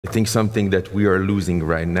I think something that we are losing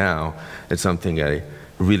right now, and something I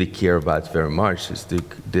really care about very much, is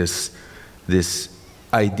this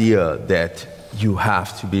idea that you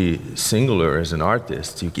have to be singular as an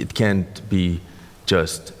artist. It can't be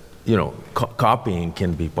just, you know, copying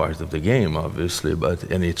can be part of the game, obviously,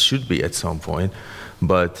 and it should be at some point,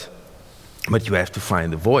 but you have to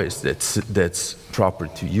find a voice that's proper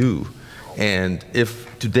to you. And if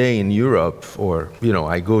today in Europe, or, you know,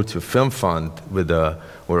 I go to a film fund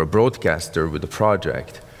or a broadcaster with a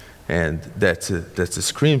project, and that's a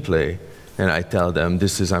screenplay, and I tell them,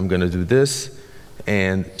 I'm going to do this,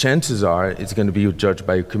 and chances are it's going to be judged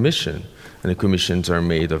by a commission, and the commissions are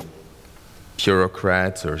made of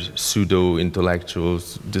bureaucrats or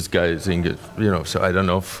pseudo-intellectuals disguising it, you know, so I don't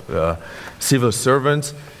know, civil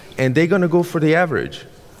servants, and they're going to go for the average.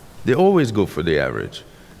 They always go for the average.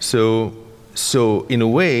 So in a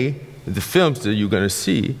way, the films that you're going to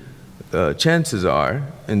see, chances are,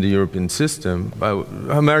 in the European system,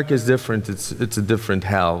 America is different, it's a different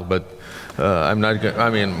hell, but I'm not going, I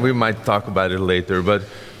mean, we might talk about it later, but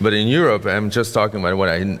in Europe, I'm just talking about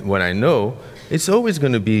what I know, it's always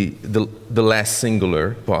going to be the less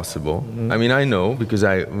singular possible. Mm-hmm. I mean, I know, because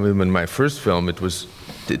in my first film, it was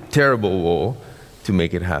a terrible wall to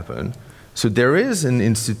make it happen. So there is an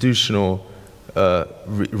institutional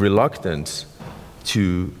reluctance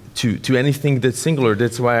to anything that's singular.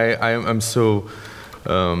 That's why I'm so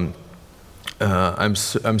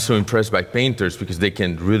impressed by painters, because they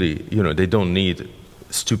can really, you know, they don't need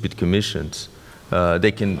stupid commissions.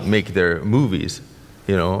 They can make their movies,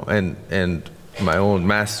 you know, and my own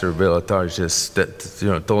master Belatar just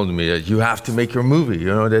told me that you have to make your movie, you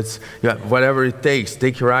know, whatever it takes,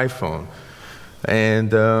 take your iPhone.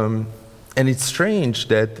 And it's strange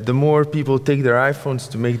that the more people take their iPhones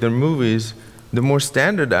to make their movies, the more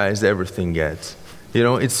standardized everything gets. You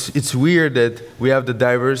know, it's weird that we have the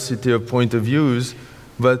diversity of point of views,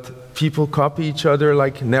 but people copy each other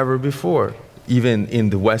like never before. Even in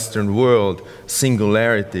the Western world,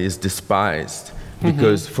 singularity is despised,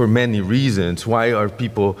 because for many reasons. Why are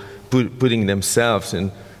people putting themselves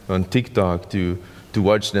on TikTok to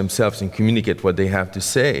watch themselves and communicate what they have to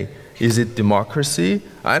say? Is it democracy?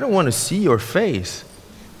 I don't want to see your face.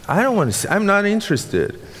 I don't want to see, I'm not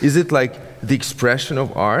interested. Is it like the expression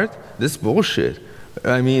of art? This bullshit.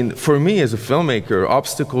 I mean, for me as a filmmaker,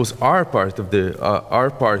 obstacles are part of the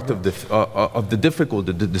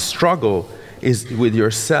difficulty. The struggle is with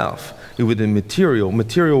yourself, with the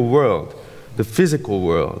material world, the physical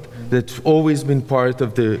world, that's always been part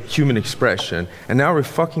of the human expression. And now we're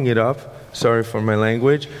fucking it up, sorry for my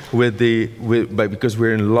language, because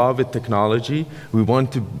we're in love with technology. We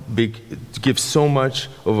want to give so much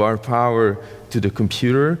of our power to the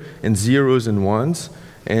computer, and zeros and ones,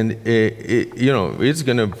 and you know, it's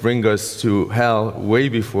going to bring us to hell way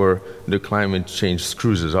before the climate change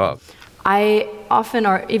screws us up. I often,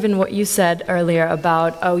 or even what you said earlier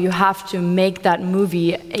about, oh, you have to make that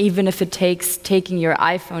movie, even if it takes taking your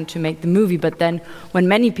iPhone to make the movie, but then when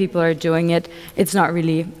many people are doing it, it's not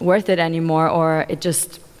really worth it anymore, or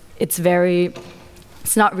it's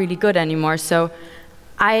not really good anymore. So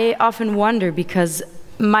I often wonder, because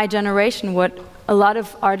my generation, what a lot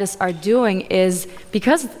of artists are doing is,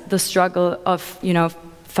 because the struggle of, you know,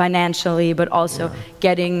 financially, but also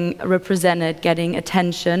getting represented, getting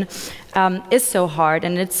attention, is so hard,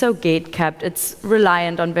 and it's so gate-kept, it's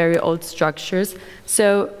reliant on very old structures.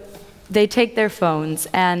 So they take their phones,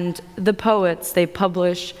 and the poets, they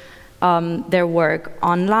publish their work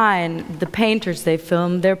online, the painters, they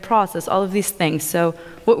film their process, all of these things. So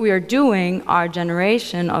what we are doing, our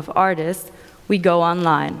generation of artists, we go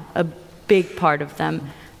online, a big part of them.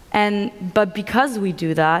 But because we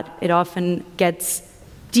do that, it often gets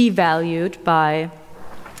devalued by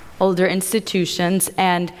older institutions.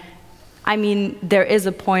 And I mean, there is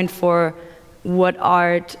a point for what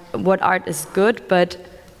art is good, but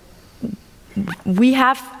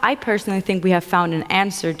I personally think we have found an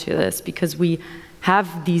answer to this, because we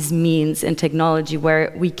have these means in technology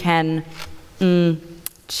where we can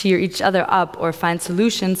cheer each other up or find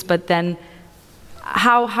solutions, but then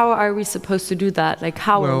how are we supposed to do that? Like,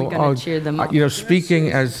 how are we going to cheer them up? You know,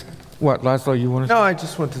 speaking as, what, Laszlo, you want to? No, I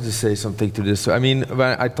just wanted to say something to this. I mean,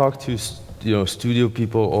 when I talk to, you know, studio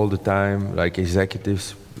people all the time, like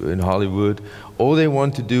executives in Hollywood, all they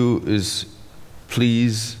want to do is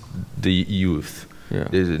please the youth. Yeah.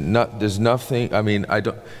 There's nothing, I mean,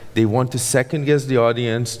 they want to second guess the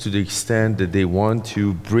audience to the extent that they want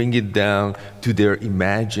to bring it down to their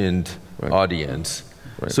imagined audience.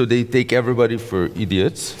 Right. So they take everybody for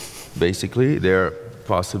idiots, basically. They're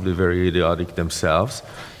possibly very idiotic themselves.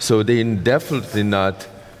 So they're definitely not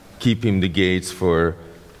keeping the gates for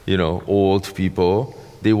old people.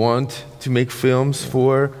 They want to make films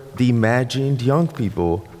for the imagined young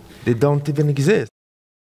people that don't even exist.